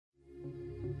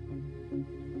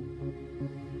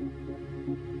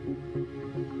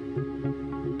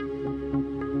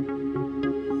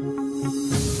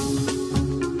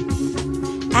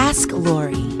Ask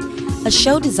Lori, a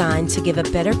show designed to give a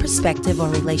better perspective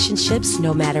on relationships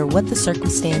no matter what the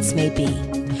circumstance may be.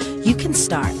 You can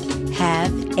start,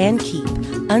 have, and keep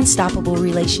unstoppable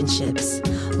relationships.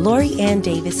 Lori Ann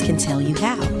Davis can tell you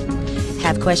how.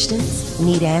 Have questions?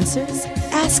 Need answers?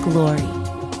 Ask Lori.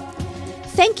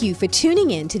 Thank you for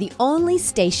tuning in to the only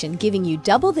station giving you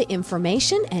double the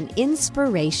information and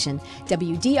inspiration.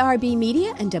 WDRB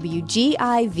Media and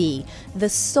WGIV, the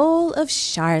soul of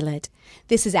Charlotte.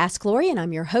 This is Ask Lori, and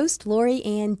I'm your host, Lori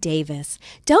Ann Davis.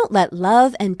 Don't let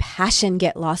love and passion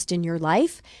get lost in your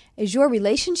life. As your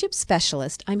relationship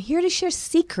specialist, I'm here to share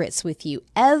secrets with you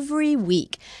every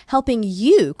week, helping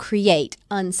you create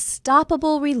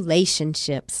unstoppable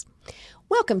relationships.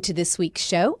 Welcome to this week's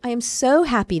show. I am so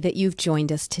happy that you've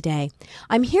joined us today.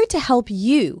 I'm here to help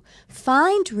you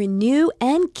find, renew,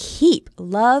 and keep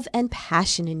love and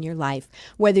passion in your life.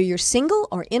 Whether you're single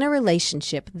or in a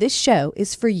relationship, this show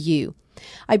is for you.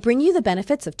 I bring you the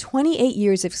benefits of 28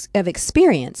 years of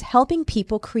experience helping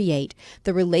people create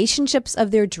the relationships of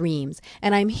their dreams,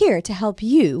 and I'm here to help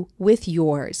you with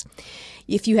yours.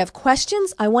 If you have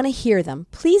questions, I want to hear them.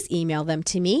 Please email them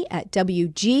to me at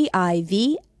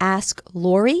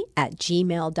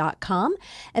WGIVAskLori@gmail.com,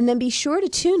 and then be sure to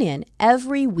tune in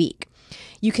every week.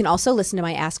 You can also listen to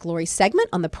my Ask Lori segment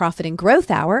on the Profit and Growth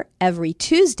Hour every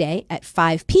Tuesday at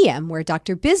 5 p.m., where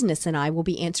Dr. Business and I will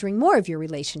be answering more of your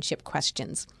relationship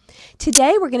questions.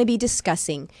 Today, we're going to be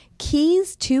discussing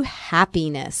keys to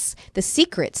happiness, the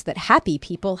secrets that happy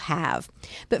people have.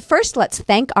 But first, let's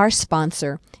thank our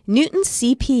sponsor, Newton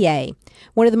CPA.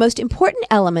 One of the most important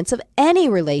elements of any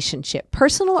relationship,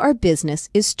 personal or business,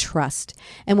 is trust.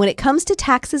 And when it comes to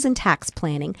taxes and tax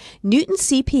planning, Newton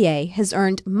CPA has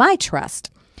earned my trust.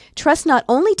 Trust not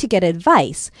only to get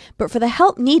advice, but for the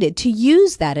help needed to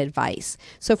use that advice.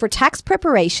 So for tax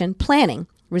preparation, planning,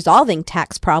 resolving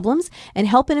tax problems, and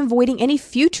help in avoiding any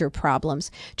future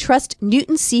problems, trust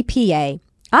Newton CPA.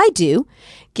 I do.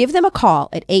 Give them a call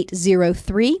at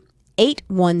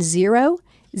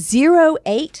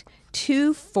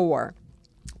 803-810-0824.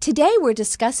 Today we're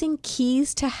discussing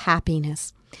keys to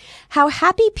happiness. How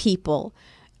happy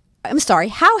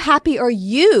are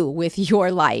you with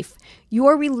your life,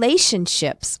 your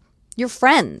relationships, your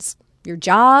friends, your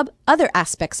job, other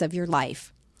aspects of your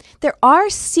life? There are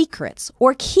secrets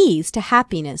or keys to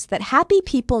happiness that happy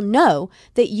people know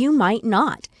that you might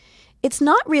not. It's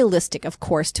not realistic, of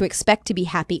course, to expect to be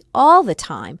happy all the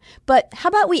time, but how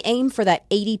about we aim for that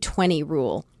 80-20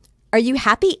 rule? Are you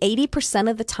happy 80%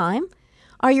 of the time?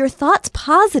 Are your thoughts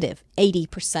positive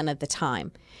 80% of the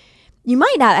time? You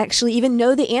might not actually even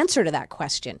know the answer to that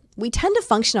question. We tend to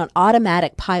function on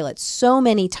automatic pilot so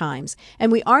many times,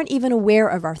 and we aren't even aware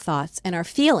of our thoughts and our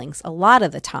feelings a lot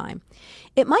of the time.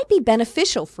 It might be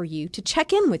beneficial for you to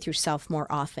check in with yourself more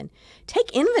often.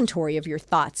 Take inventory of your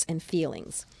thoughts and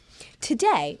feelings.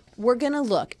 Today, we're going to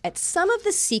look at some of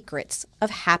the secrets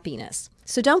of happiness.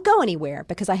 So don't go anywhere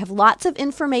because I have lots of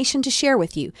information to share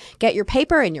with you. Get your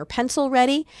paper and your pencil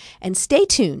ready and stay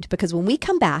tuned because when we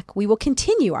come back, we will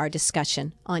continue our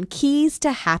discussion on keys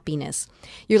to happiness.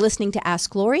 You're listening to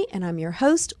Ask Lori, and I'm your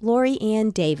host, Lori Ann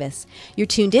Davis. You're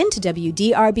tuned in to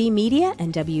WDRB Media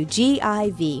and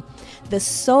WGIV, the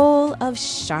soul of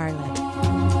Charlotte.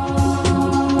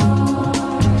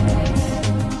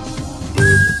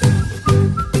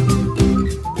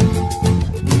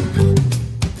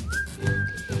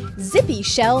 Zippy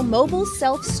Shell Mobile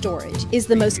Self-Storage is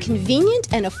the most convenient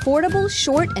and affordable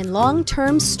short and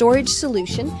long-term storage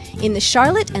solution in the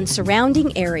Charlotte and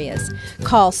surrounding areas.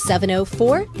 Call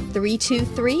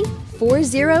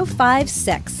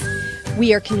 704-323-4056.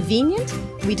 We are convenient.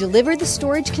 We deliver the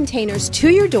storage containers to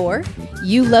your door.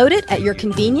 You load it at your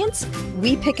convenience.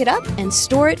 We pick it up and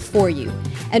store it for you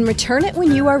and return it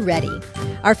when you are ready.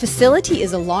 Our facility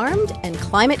is alarmed and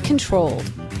climate controlled.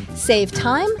 Save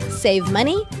time, save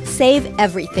money, save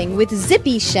everything with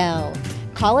Zippy Shell.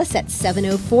 Call us at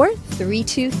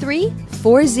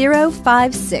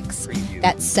 704-323-4056.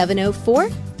 That's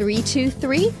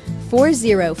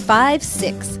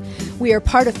 704-323-4056. We are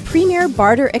part of Premier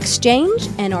Barter Exchange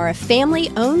and are a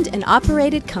family-owned and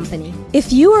operated company.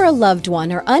 If you or a loved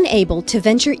one are unable to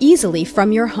venture easily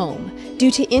from your home due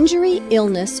to injury,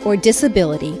 illness, or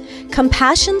disability,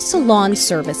 Compassion Salon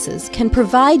Services can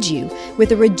provide you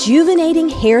with a rejuvenating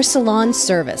hair salon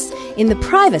service in the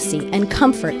privacy and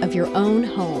comfort of your own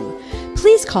home.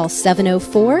 Please call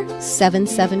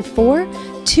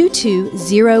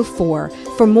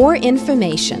 704-774-2204 for more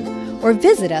information, or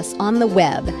visit us on the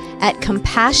web at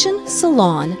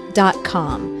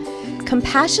compassionsalon.com.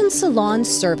 Compassion Salon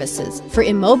Services for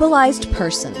immobilized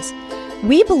persons.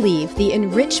 We believe the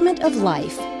enrichment of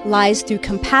life lies through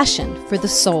compassion for the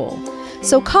soul.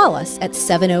 So call us at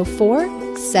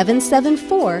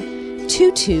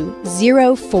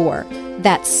 704-774-2204.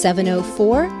 That's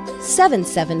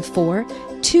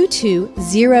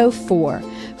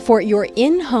 704-774-2204 for your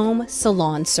in-home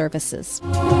salon services.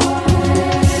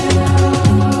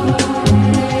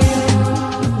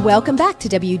 Welcome back to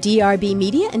WDRB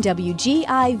Media and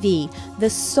WGIV, the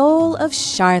soul of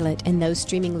Charlotte, and those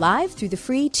streaming live through the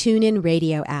free TuneIn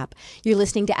radio app. You're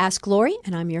listening to Ask Lori,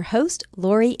 and I'm your host,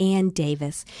 Lori Ann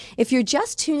Davis. If you're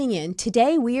just tuning in,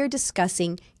 today we are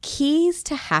discussing keys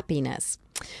to happiness.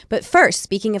 But first,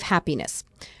 speaking of happiness,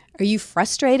 are you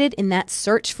frustrated in that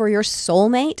search for your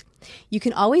soulmate? You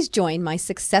can always join my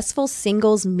Successful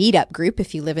Singles Meetup group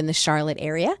if you live in the Charlotte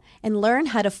area and learn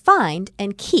how to find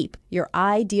and keep your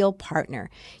ideal partner.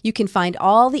 You can find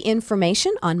all the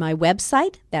information on my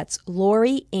website. That's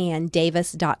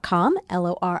LoriAnnDavis.com,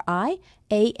 LoriAnn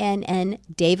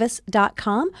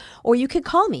Davis.com, or you could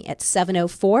call me at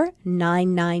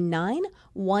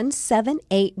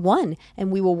 704-999-1781,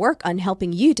 and we will work on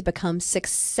helping you to become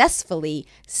successfully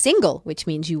single, which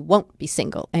means you won't be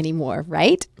single anymore,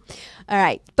 right? All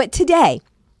right, but today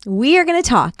we are going to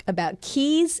talk about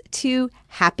keys to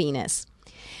happiness.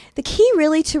 The key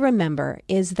really to remember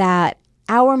is that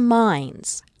our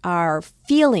minds, our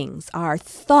feelings, our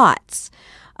thoughts,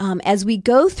 as we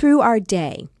go through our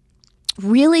day,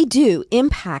 really do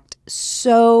impact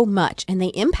so much, and they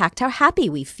impact how happy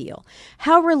we feel,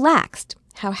 how relaxed,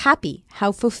 how happy,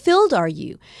 how fulfilled are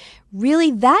you.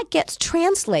 Really, that gets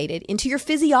translated into your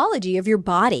physiology of your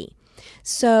body.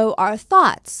 So our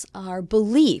thoughts, our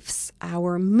beliefs,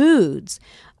 our moods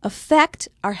affect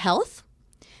our health.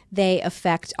 They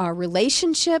affect our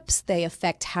relationships. They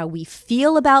affect how we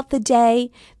feel about the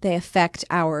day. They affect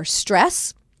our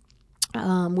stress,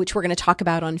 which we're going to talk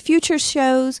about on future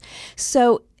shows.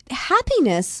 So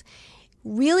happiness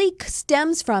really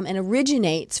stems from and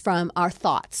originates from our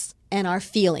thoughts and our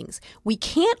feelings. We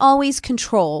can't always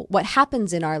control what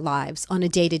happens in our lives on a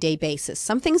day-to-day basis.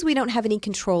 Some things we don't have any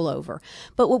control over.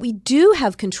 But what we do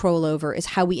have control over is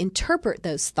how we interpret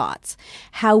those thoughts,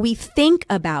 how we think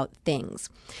about things.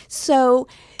 So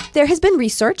there has been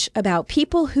research about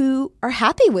people who are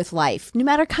happy with life, no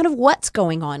matter kind of what's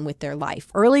going on with their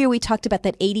life. Earlier, we talked about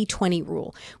that 80-20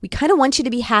 rule. We kind of want you to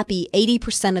be happy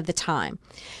 80% of the time.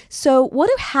 So what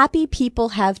do happy people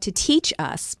have to teach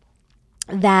us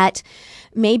that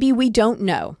maybe we don't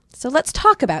know? So let's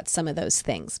talk about some of those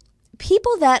things.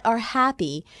 People that are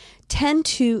happy tend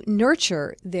to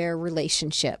nurture their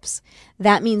relationships.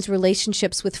 That means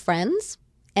relationships with friends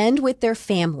and with their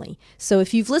family. So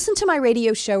if you've listened to my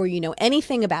radio show or you know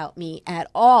anything about me at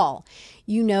all,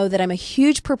 you know that I'm a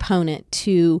huge proponent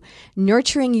to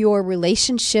nurturing your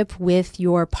relationship with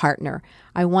your partner.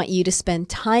 I want you to spend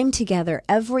time together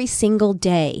every single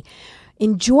day,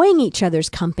 enjoying each other's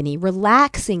company,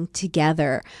 relaxing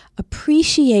together,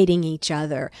 appreciating each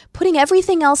other, putting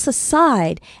everything else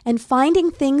aside, and finding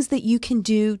things that you can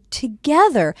do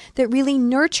together that really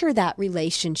nurture that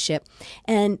relationship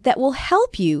and that will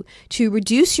help you to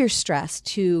reduce your stress,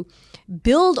 to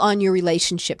build on your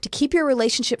relationship, to keep your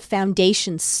relationship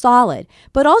foundation solid.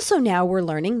 But also now we're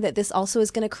learning that this also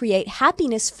is going to create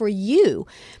happiness for you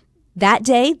that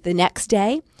day, the next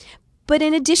day. But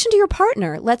in addition to your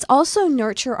partner, let's also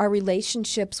nurture our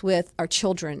relationships with our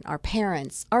children, our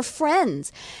parents, our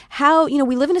friends. How,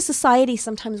 we live in a society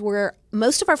sometimes where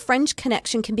most of our friend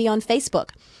connection can be on Facebook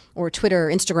or Twitter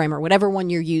or Instagram or whatever one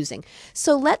you're using.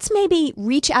 So let's maybe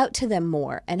reach out to them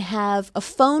more and have a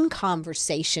phone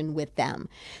conversation with them.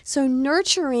 So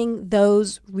nurturing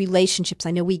those relationships.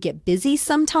 I know we get busy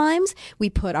sometimes. We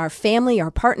put our family,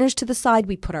 our partners to the side.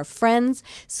 We put our friends.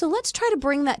 So let's try to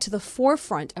bring that to the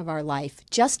forefront of our life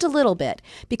just a little bit,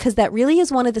 because that really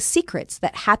is one of the secrets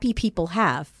that happy people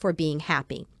have for being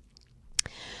happy.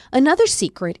 Another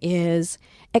secret is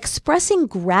expressing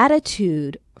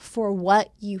gratitude for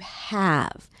what you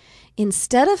have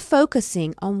instead of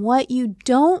focusing on what you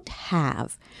don't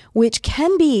have, which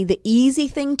can be the easy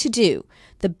thing to do.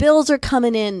 The bills are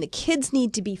coming in, the kids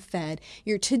need to be fed,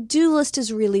 your to-do list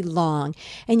is really long,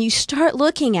 and you start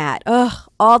looking at,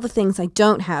 all the things I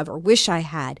don't have or wish I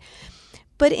had.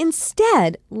 But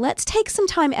instead, let's take some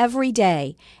time every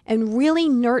day and really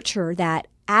nurture that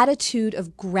attitude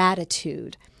of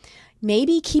gratitude.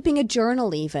 Maybe keeping a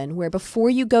journal even, where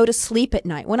before you go to sleep at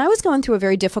night. When I was going through a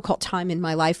very difficult time in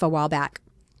my life a while back,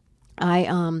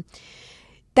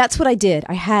 that's what I did.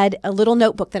 I had a little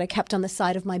notebook that I kept on the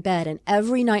side of my bed, and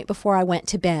every night before I went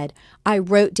to bed, I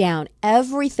wrote down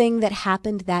everything that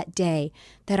happened that day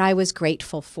that I was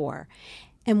grateful for.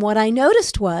 And what I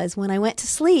noticed was when I went to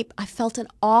sleep, I felt an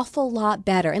awful lot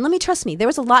better. And trust me, there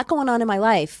was a lot going on in my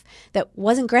life that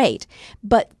wasn't great.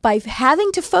 But by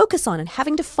having to focus on and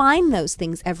having to find those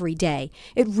things every day,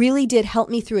 it really did help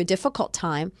me through a difficult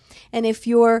time. And if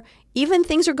even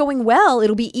things are going well,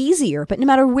 it'll be easier. But no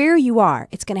matter where you are,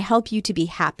 it's going to help you to be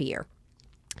happier.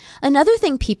 Another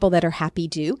thing people that are happy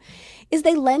do is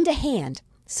they lend a hand.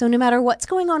 So no matter what's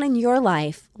going on in your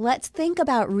life, let's think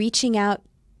about reaching out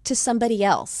to somebody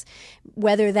else,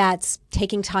 whether that's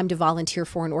taking time to volunteer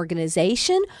for an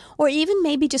organization or even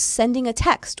maybe just sending a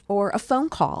text or a phone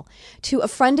call to a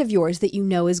friend of yours that you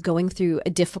know is going through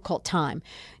a difficult time.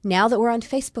 Now that we're on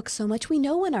Facebook so much, we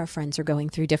know when our friends are going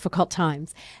through difficult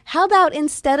times. How about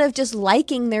instead of just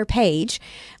liking their page,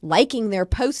 liking their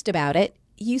post about it,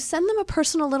 you send them a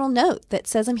personal little note that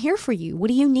says, "I'm here for you. What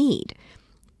do you need?"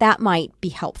 That might be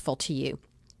helpful to you.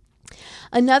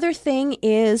 Another thing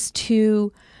is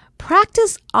to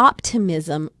practice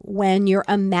optimism when you're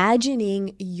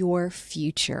imagining your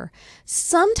future.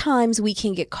 Sometimes we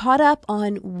can get caught up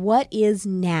on what is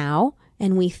now,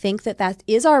 and we think that that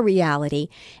is our reality,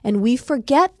 and we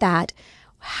forget that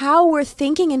how we're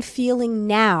thinking and feeling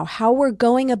now, how we're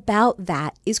going about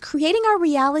that, is creating our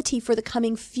reality for the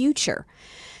coming future.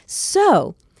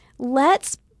 So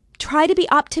let's try to be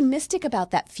optimistic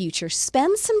about that future.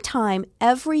 Spend some time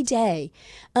every day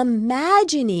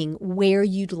imagining where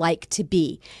you'd like to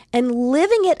be and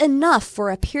living it enough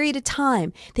for a period of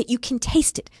time that you can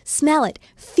taste it, smell it,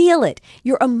 feel it.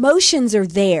 Your emotions are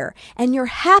there and you're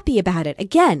happy about it.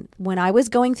 Again, when I was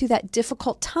going through that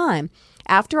difficult time,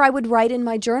 after I would write in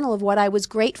my journal of what I was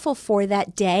grateful for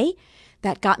that day,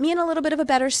 that got me in a little bit of a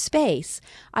better space.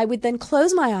 I would then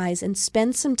close my eyes and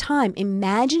spend some time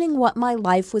imagining what my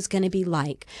life was going to be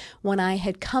like when I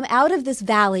had come out of this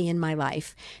valley in my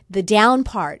life, the down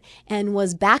part, and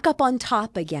was back up on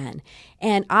top again.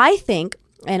 And I think,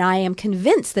 and I am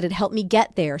convinced that it helped me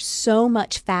get there so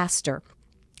much faster.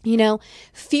 You know,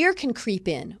 fear can creep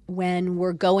in when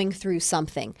we're going through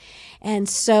something. And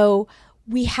so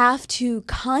we have to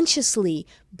consciously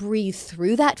breathe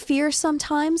through that fear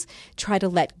sometimes, try to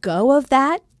let go of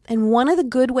that. And one of the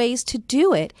good ways to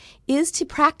do it is to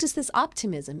practice this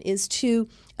optimism, is to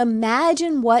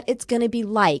imagine what it's going to be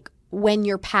like when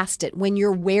you're past it, when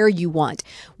you're where you want,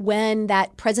 when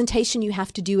that presentation you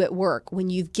have to do at work, when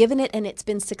you've given it and it's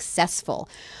been successful,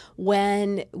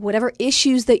 when whatever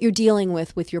issues that you're dealing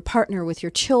with your partner, with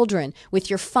your children, with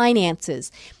your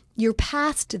finances, you're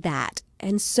past that.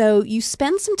 And so you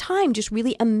spend some time just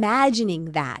really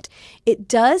imagining that. It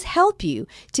does help you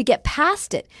to get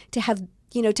past it, to have,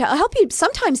 to help you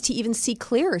sometimes to even see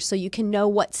clearer so you can know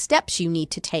what steps you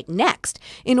need to take next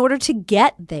in order to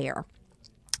get there.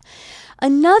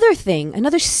 Another thing,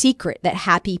 another secret that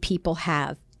happy people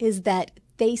have is that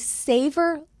they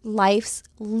savor life's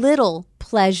little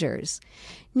pleasures.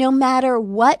 No matter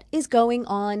what is going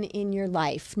on in your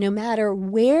life, no matter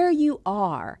where you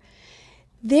are,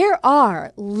 there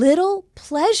are little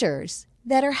pleasures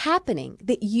that are happening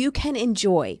that you can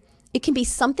enjoy. It can be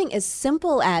something as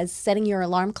simple as setting your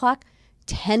alarm clock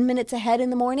 10 minutes ahead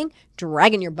in the morning,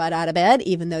 dragging your butt out of bed,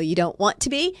 even though you don't want to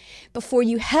be, before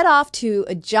you head off to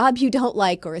a job you don't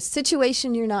like or a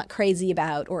situation you're not crazy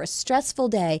about or a stressful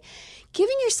day,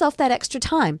 giving yourself that extra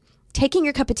time. Taking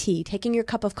your cup of tea, taking your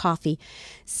cup of coffee,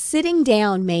 sitting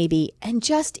down maybe and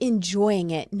just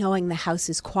enjoying it, knowing the house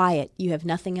is quiet, you have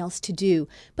nothing else to do,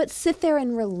 but sit there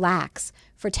and relax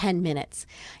for 10 minutes.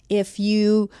 If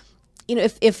you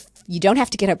don't have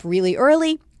to get up really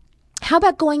early, how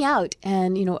about going out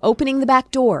and, opening the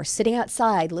back door, sitting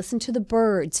outside, listen to the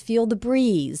birds, feel the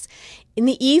breeze. In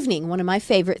the evening, one of my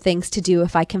favorite things to do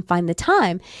if I can find the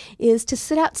time is to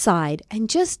sit outside and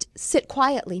just sit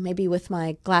quietly, maybe with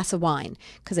my glass of wine,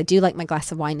 because I do like my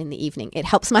glass of wine in the evening. It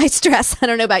helps my stress. I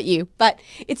don't know about you, but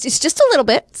it's just a little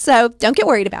bit, so don't get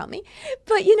worried about me.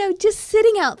 But, just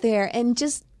sitting out there and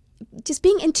just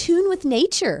being in tune with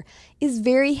nature is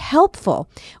very helpful.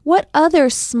 What other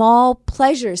small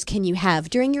pleasures can you have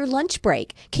during your lunch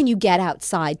break? Can you get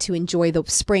outside to enjoy the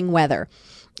spring weather?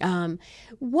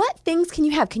 What things can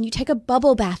you have? Can you take a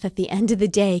bubble bath at the end of the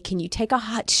day? Can you take a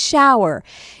hot shower?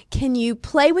 Can you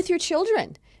play with your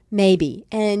children? Maybe,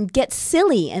 and get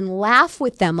silly and laugh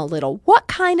with them a little. What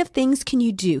kind of things can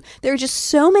you do? There are just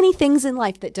so many things in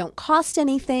life that don't cost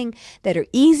anything, that are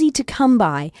easy to come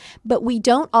by, but we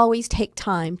don't always take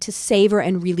time to savor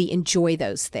and really enjoy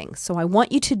those things. So I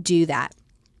want you to do that.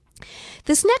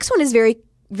 This next one is very,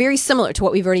 very similar to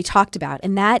what we've already talked about,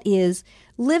 and that is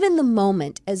live in the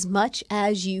moment as much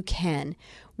as you can.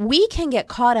 We can get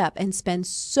caught up and spend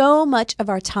so much of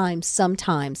our time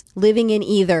sometimes living in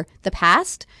either the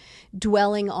past,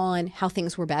 dwelling on how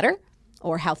things were better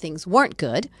or how things weren't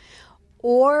good,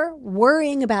 or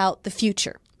worrying about the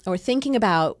future, or thinking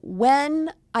about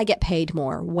when I get paid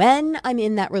more, when I'm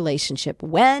in that relationship,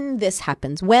 when this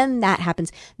happens, when that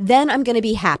happens, then I'm going to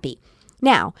be happy.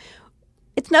 Now,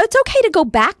 it's okay to go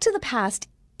back to the past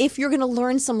if you're going to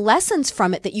learn some lessons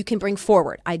from it that you can bring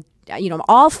forward. I'm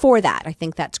all for that. I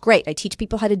think that's great. I teach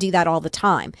people how to do that all the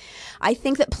time. I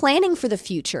think that planning for the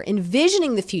future,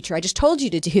 envisioning the future, I just told you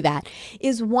to do that,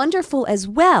 is wonderful as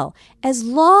well, as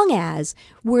long as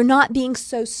we're not being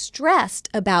so stressed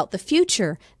about the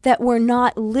future that we're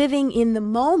not living in the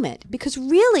moment. Because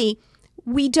really,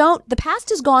 the past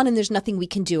is gone and there's nothing we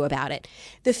can do about it.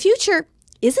 The future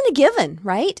isn't a given,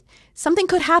 right? Something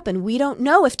could happen. We don't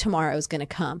know if tomorrow is going to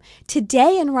come.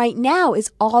 Today and right now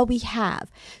is all we have.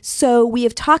 So we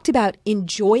have talked about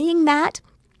enjoying that.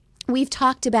 We've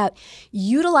talked about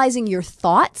utilizing your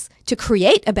thoughts to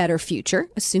create a better future,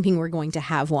 assuming we're going to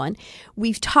have one.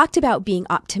 We've talked about being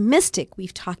optimistic.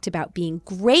 We've talked about being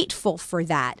grateful for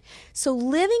that. So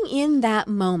living in that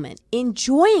moment,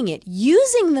 enjoying it,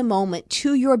 using the moment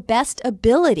to your best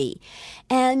ability.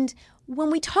 And when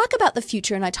we talk about the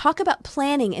future and I talk about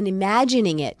planning and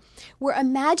imagining it, we're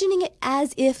imagining it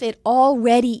as if it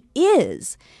already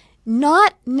is,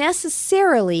 not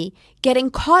necessarily getting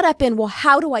caught up in, well,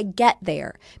 how do I get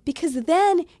there? Because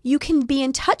then you can be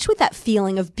in touch with that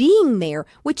feeling of being there,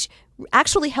 which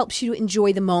actually helps you to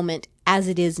enjoy the moment as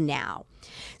it is now.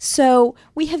 So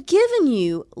we have given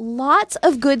you lots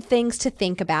of good things to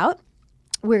think about.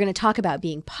 We're going to talk about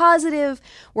being positive.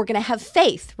 We're going to have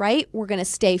faith, right? We're going to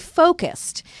stay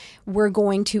focused. We're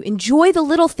going to enjoy the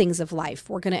little things of life.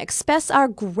 We're going to express our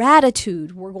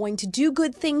gratitude. We're going to do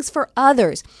good things for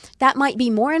others. That might be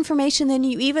more information than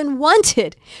you even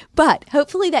wanted, but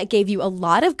hopefully that gave you a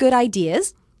lot of good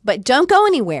ideas. But don't go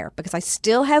anywhere because I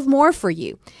still have more for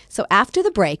you. So after the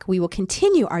break, we will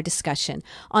continue our discussion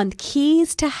on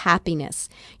keys to happiness.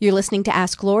 You're listening to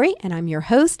Ask Lori, and I'm your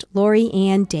host, Lori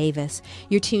Ann Davis.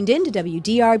 You're tuned in to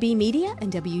WDRB Media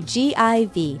and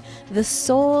WGIV, the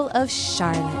soul of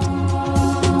Charlotte.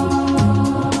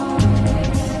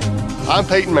 I'm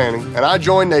Peyton Manning, and I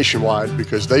joined Nationwide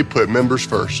because they put members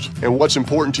first. And what's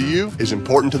important to you is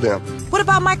important to them. What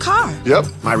about my car? Yep.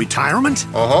 My retirement?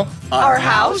 Our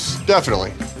house?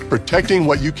 Definitely. Protecting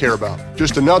what you care about.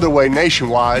 Just another way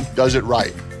Nationwide does it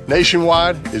right.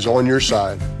 Nationwide is on your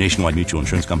side. Nationwide Mutual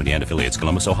Insurance Company and affiliates,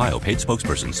 Columbus, Ohio. Paid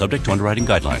spokesperson, subject to underwriting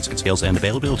guidelines and scales and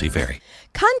availability vary.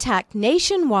 Contact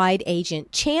Nationwide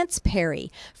agent Chance Perry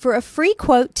for a free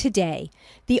quote today.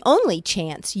 The only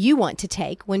chance you want to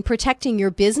take when protecting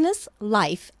your business,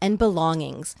 life, and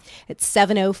belongings. It's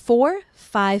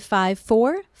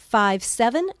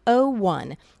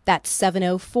 704-554-5701. That's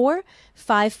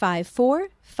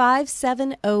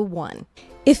 704-554-5701.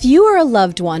 If you or a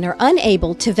loved one are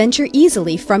unable to venture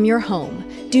easily from your home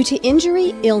due to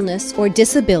injury, illness, or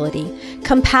disability,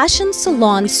 Compassion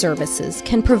Salon Services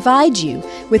can provide you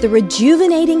with a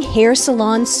rejuvenating hair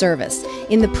salon service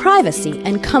in the privacy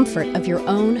and comfort of your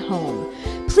own home.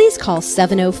 Please call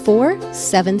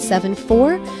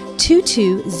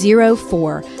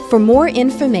 704-774-2204 for more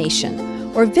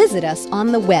information or visit us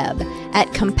on the web at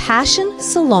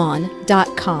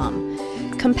compassionsalon.com.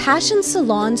 Compassion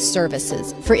Salon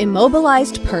Services for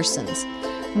immobilized persons.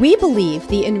 We believe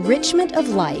the enrichment of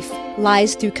life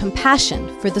lies through compassion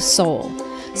for the soul.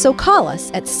 So call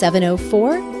us at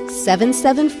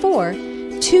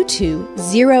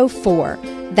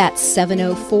 704-774-2204. That's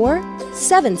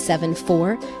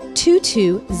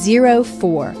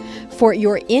 704-774-2204 for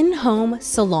your in-home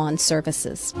salon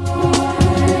services.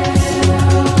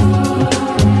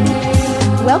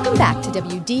 Welcome back to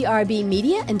WDRB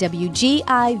Media and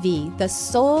WGIV, the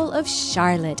soul of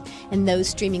Charlotte, and those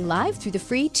streaming live through the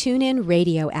free TuneIn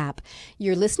radio app.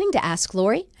 You're listening to Ask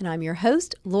Lori, and I'm your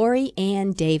host, Lori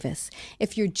Ann Davis.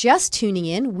 If you're just tuning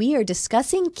in, we are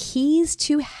discussing keys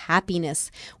to happiness.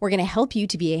 We're going to help you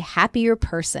to be a happier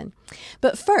person.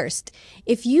 But first,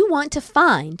 if you want to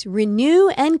find, renew,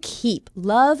 and keep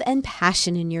love and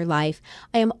passion in your life,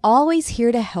 I am always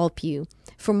here to help you.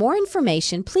 For more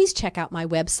information, please check out my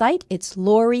website. It's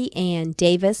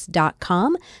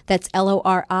LoriAnnDavis.com. That's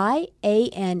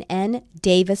LORIANN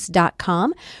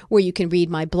Davis.com, where you can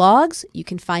read my blogs. You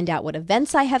can find out what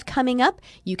events I have coming up.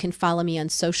 You can follow me on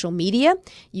social media.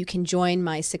 You can join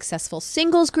my Successful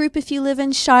Singles group if you live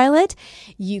in Charlotte.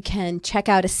 You can check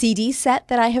out a CD set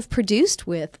that I have produced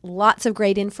with lots of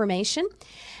great information.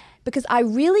 because I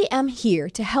really am here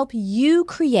to help you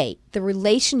create the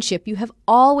relationship you have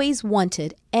always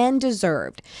wanted and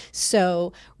deserved.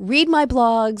 So read my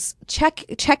blogs,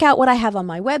 check out what I have on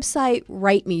my website,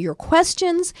 write me your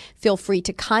questions, feel free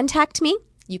to contact me.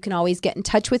 You can always get in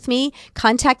touch with me.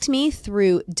 Contact me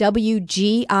through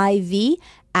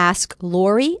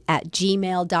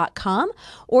WGIVAskLori@gmail.com,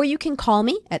 or you can call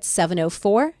me at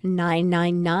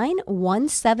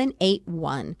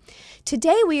 704-999-1781.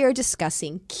 Today we are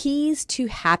discussing keys to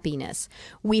happiness.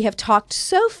 We have talked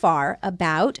so far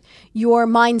about your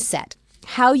mindset,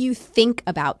 how you think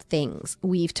about things.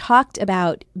 We've talked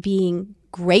about being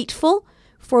grateful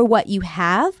for what you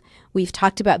have. We've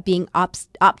talked about being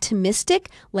optimistic,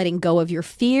 letting go of your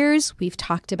fears. We've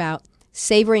talked about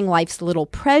savoring life's little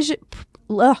pleasures,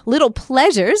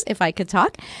 if I could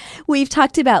talk. We've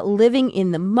talked about living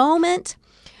in the moment.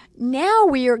 Now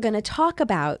we are going to talk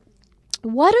about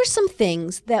what are some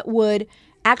things that would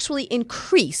actually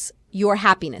increase your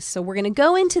happiness. So we're going to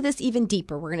go into this even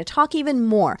deeper. We're going to talk even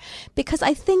more, because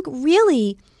I think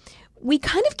really we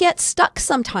kind of get stuck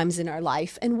sometimes in our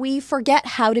life and we forget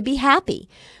how to be happy.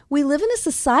 We live in a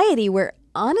society where,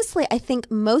 honestly, I think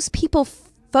most people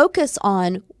focus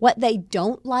on what they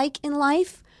don't like in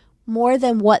life more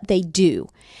than what they do.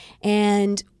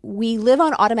 And we live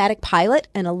on automatic pilot,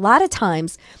 and a lot of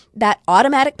times that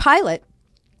automatic pilot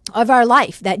of our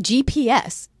life, that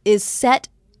GPS, is set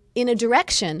in a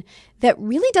direction that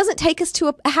really doesn't take us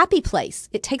to a happy place.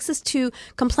 It takes us to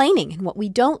complaining and what we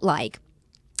don't like.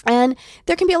 And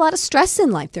there can be a lot of stress in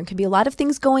life. There can be a lot of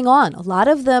things going on. A lot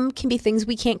of them can be things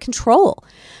we can't control.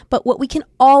 But what we can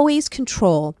always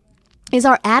control is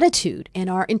our attitude and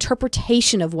our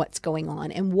interpretation of what's going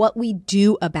on and what we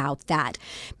do about that,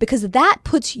 because that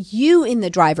puts you in the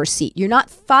driver's seat. You're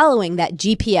not following that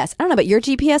GPS. I don't know about your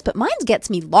GPS, but mine gets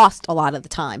me lost a lot of the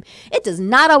time. It does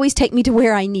not always take me to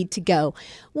where I need to go.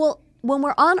 Well, when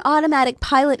we're on automatic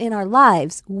pilot in our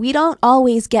lives, we don't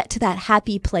always get to that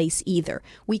happy place either.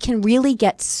 We can really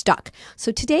get stuck.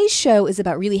 So today's show is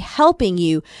about really helping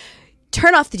you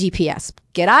turn off the GPS,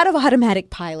 get out of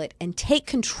automatic pilot, and take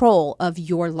control of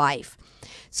your life.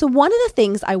 So one of the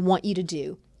things I want you to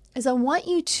do is I want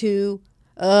you to,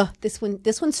 this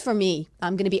one's for me.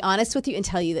 I'm going to be honest with you and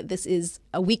tell you that this is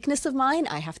a weakness of mine.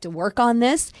 I have to work on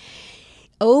this.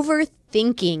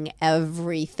 Overthinking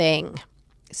everything.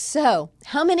 So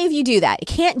how many of you do that? It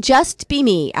can't just be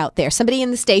me out there. Somebody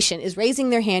in the station is raising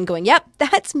their hand going, yep,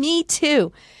 that's me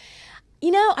too.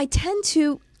 You know,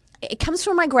 it comes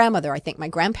from my grandmother, I think. My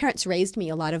grandparents raised me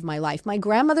a lot of my life. My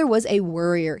grandmother was a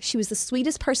worrier. She was the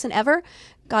sweetest person ever.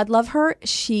 God love her.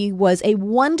 She was a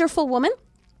wonderful woman.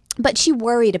 But she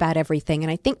worried about everything.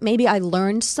 And I think maybe I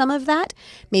learned some of that.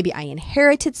 Maybe I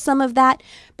inherited some of that.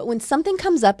 But when something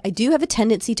comes up, I do have a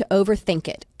tendency to overthink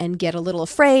it and get a little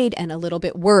afraid and a little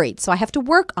bit worried. So I have to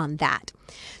work on that.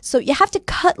 So you have to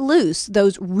cut loose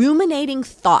those ruminating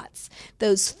thoughts,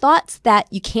 those thoughts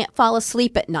that you can't fall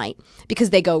asleep at night because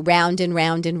they go round and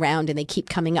round and round and they keep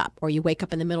coming up. Or you wake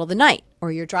up in the middle of the night,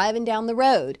 or you're driving down the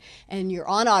road and you're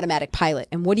on automatic pilot.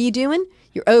 And what are you doing?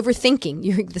 You're overthinking.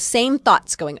 You're the same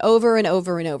thoughts going over and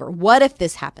over and over. What if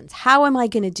this happens? How am I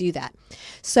going to do that?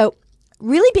 So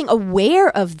really being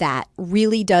aware of that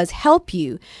really does help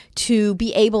you to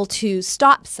be able to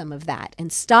stop some of that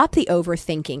and stop the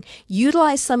overthinking.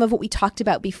 Utilize some of what we talked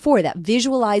about before, that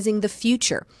visualizing the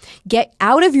future. Get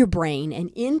out of your brain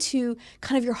and into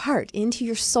kind of your heart, into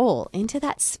your soul, into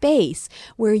that space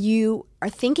where you are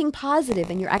thinking positive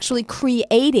and you're actually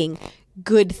creating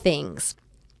good things.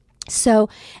 So,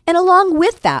 and along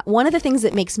with that, one of the things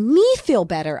that makes me feel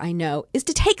better, I know, is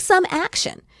to take some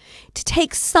action, to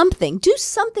take something, do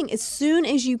something as soon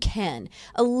as you can,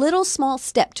 a little small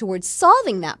step towards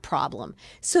solving that problem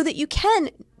so that you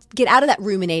can get out of that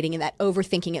ruminating and that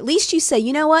overthinking. At least you say,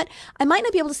 you know what, I might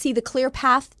not be able to see the clear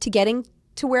path to getting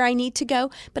to where I need to go,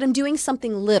 but I'm doing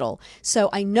something little. So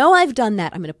I know I've done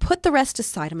that. I'm going to put the rest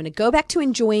aside. I'm going to go back to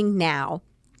enjoying now,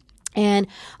 and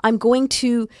I'm going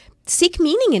to seek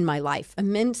meaning in my life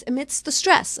amidst the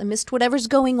stress, amidst whatever's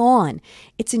going on.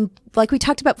 It's like we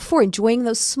talked about before, enjoying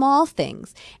those small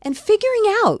things and figuring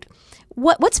out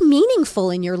what's meaningful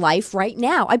in your life right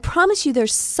now. I promise you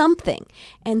there's something.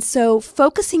 And so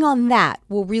focusing on that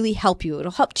will really help you.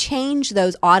 It'll help change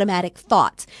those automatic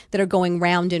thoughts that are going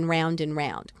round and round and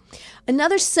round.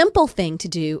 Another simple thing to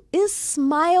do is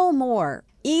smile more,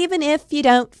 even if you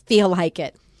don't feel like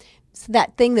it. So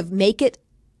that thing of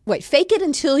fake it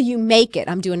until you make it.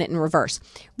 I'm doing it in reverse.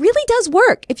 Really does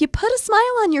work. If you put a smile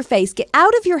on your face, get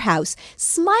out of your house,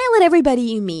 smile at everybody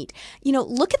you meet,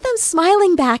 look at them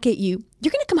smiling back at you.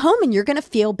 You're going to come home and you're going to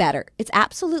feel better. It's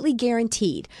absolutely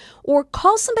guaranteed. Or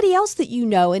call somebody else that you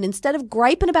know, and instead of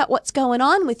griping about what's going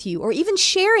on with you or even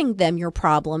sharing them your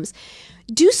problems,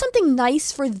 do something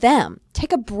nice for them.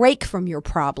 Take a break from your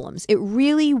problems. It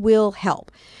really will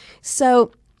help.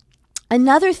 So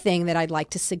another thing that I'd like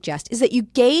to suggest is that you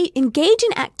engage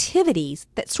in activities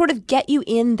that sort of get you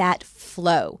in that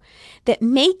flow, that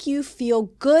make you feel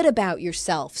good about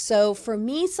yourself. So for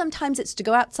me, sometimes it's to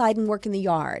go outside and work in the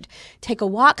yard, take a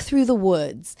walk through the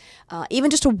woods,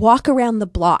 even just a walk around the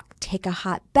block, take a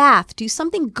hot bath, do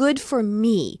something good for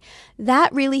me.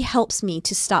 That really helps me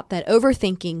to stop that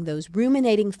overthinking, those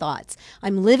ruminating thoughts.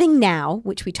 I'm living now,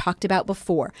 which we talked about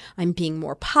before. I'm being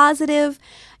more positive,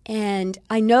 and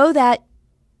I know that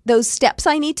those steps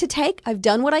I need to take, I've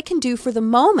done what I can do for the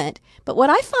moment. But what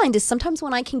I find is sometimes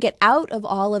when I can get out of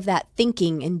all of that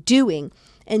thinking and doing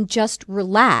and just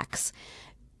relax,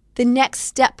 the next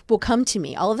step will come to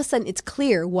me. All of a sudden, it's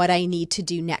clear what I need to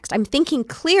do next. I'm thinking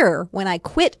clearer when I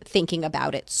quit thinking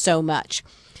about it so much.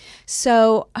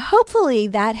 So hopefully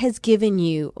that has given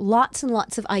you lots and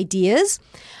lots of ideas.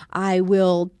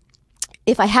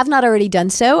 If I have not already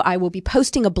done so, I will be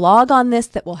posting a blog on this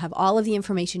that will have all of the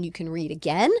information you can read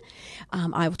again.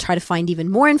 I will try to find even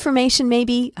more information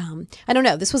maybe. I don't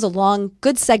know. This was a long,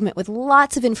 good segment with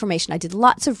lots of information. I did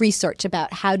lots of research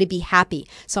about how to be happy.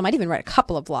 So I might even write a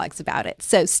couple of blogs about it.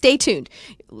 So stay tuned.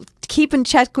 Keep in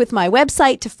check with my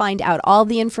website to find out all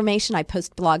the information. I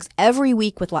post blogs every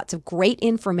week with lots of great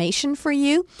information for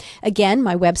you. Again,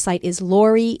 my website is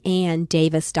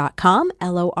LoriAnnDavis.com,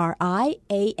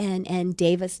 LORIANN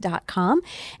Davis.com,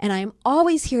 and I am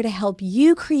always here to help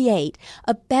you create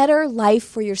a better life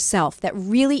for yourself. That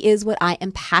really is what I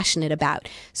am passionate about.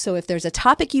 So if there's a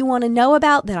topic you want to know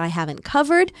about that I haven't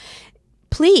covered,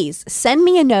 please send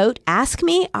me a note, ask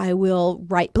me. I will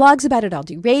write blogs about it. I'll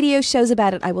do radio shows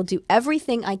about it. I will do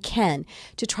everything I can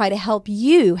to try to help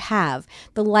you have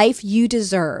the life you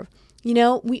deserve.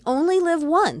 We only live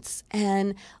once,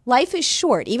 and life is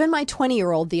short. Even my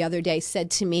 20-year-old the other day said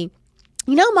to me,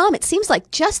 Mom, it seems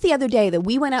like just the other day that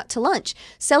we went out to lunch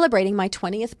celebrating my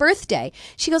 20th birthday.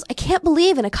 She goes, I can't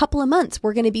believe in a couple of months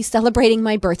we're going to be celebrating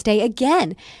my birthday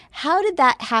again. How did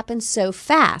that happen so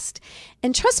fast?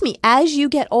 And trust me, as you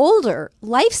get older,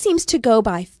 life seems to go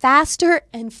by faster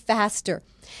and faster.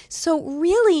 So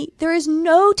really, there is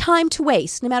no time to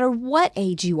waste, no matter what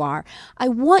age you are. I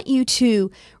want you to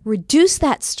reduce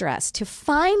that stress, to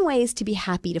find ways to be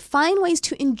happy, to find ways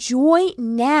to enjoy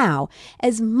now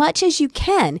as much as you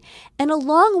can. And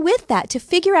along with that, to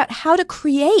figure out how to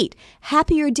create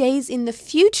happier days in the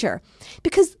future.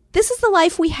 Because this is the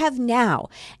life we have now.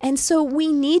 And so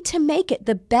we need to make it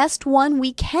the best one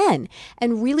we can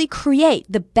and really create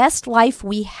the best life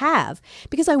we have.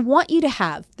 Because I want you to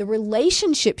have the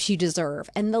relationships you deserve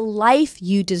and the life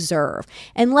you deserve.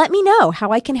 And let me know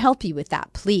how I can help you with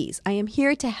that, please. I am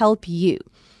here to help you.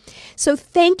 So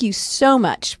thank you so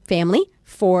much, family,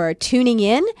 for tuning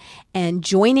in and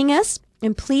joining us.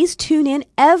 And please tune in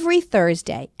every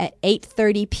Thursday at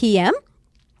 8:30 p.m.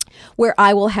 where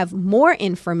I will have more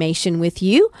information with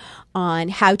you on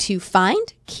how to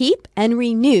find, keep, and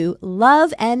renew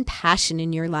love and passion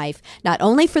in your life, not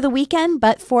only for the weekend,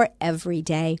 but for every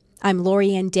day. I'm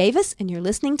Lori Ann Davis, and you're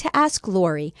listening to Ask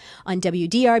Lori on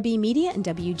WDRB Media and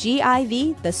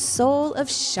WGIV, the soul of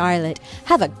Charlotte.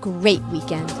 Have a great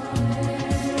weekend.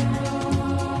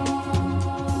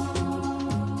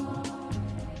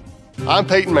 I'm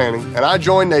Peyton Manning, and I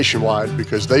joined Nationwide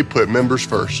because they put members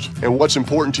first. And what's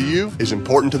important to you is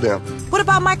important to them. What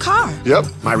about my car? Yep.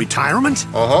 My retirement?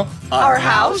 Uh-huh. Our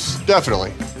house?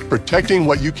 Definitely. Protecting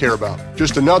what you care about.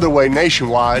 Just another way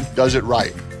Nationwide does it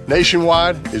right.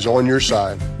 Nationwide is on your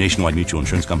side. Nationwide Mutual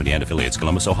Insurance Company and affiliates,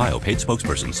 Columbus, Ohio. Paid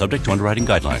spokesperson, subject to underwriting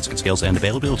guidelines and scales and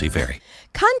availability vary.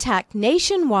 Contact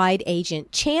Nationwide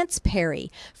agent Chance Perry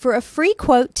for a free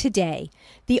quote today.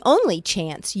 The only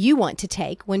chance you want to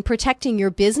take when protecting your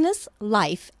business,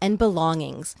 life, and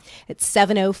belongings. It's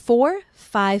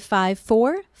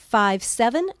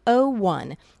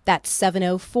 704-554-5701. That's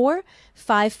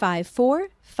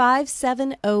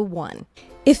 704-554-5701.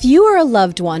 If you or a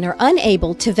loved one are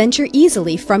unable to venture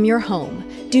easily from your home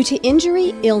due to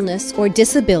injury, illness, or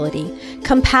disability,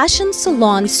 Compassion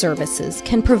Salon Services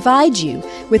can provide you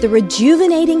with a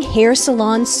rejuvenating hair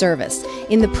salon service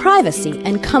in the privacy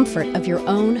and comfort of your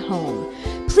own home.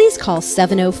 Please call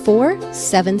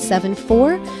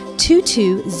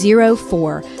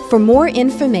 704-774-2204 for more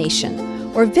information,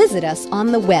 or visit us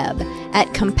on the web at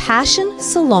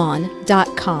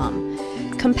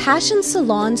CompassionSalon.com. Compassion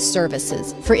Salon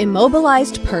Services for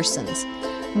immobilized persons.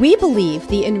 We believe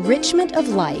the enrichment of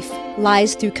life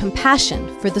lies through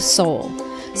compassion for the soul.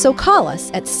 So call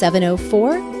us at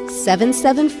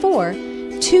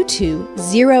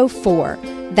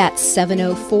 704-774-2204. That's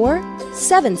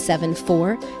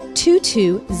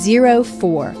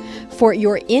 704-774-2204 for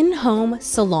your in-home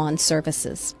salon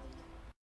services.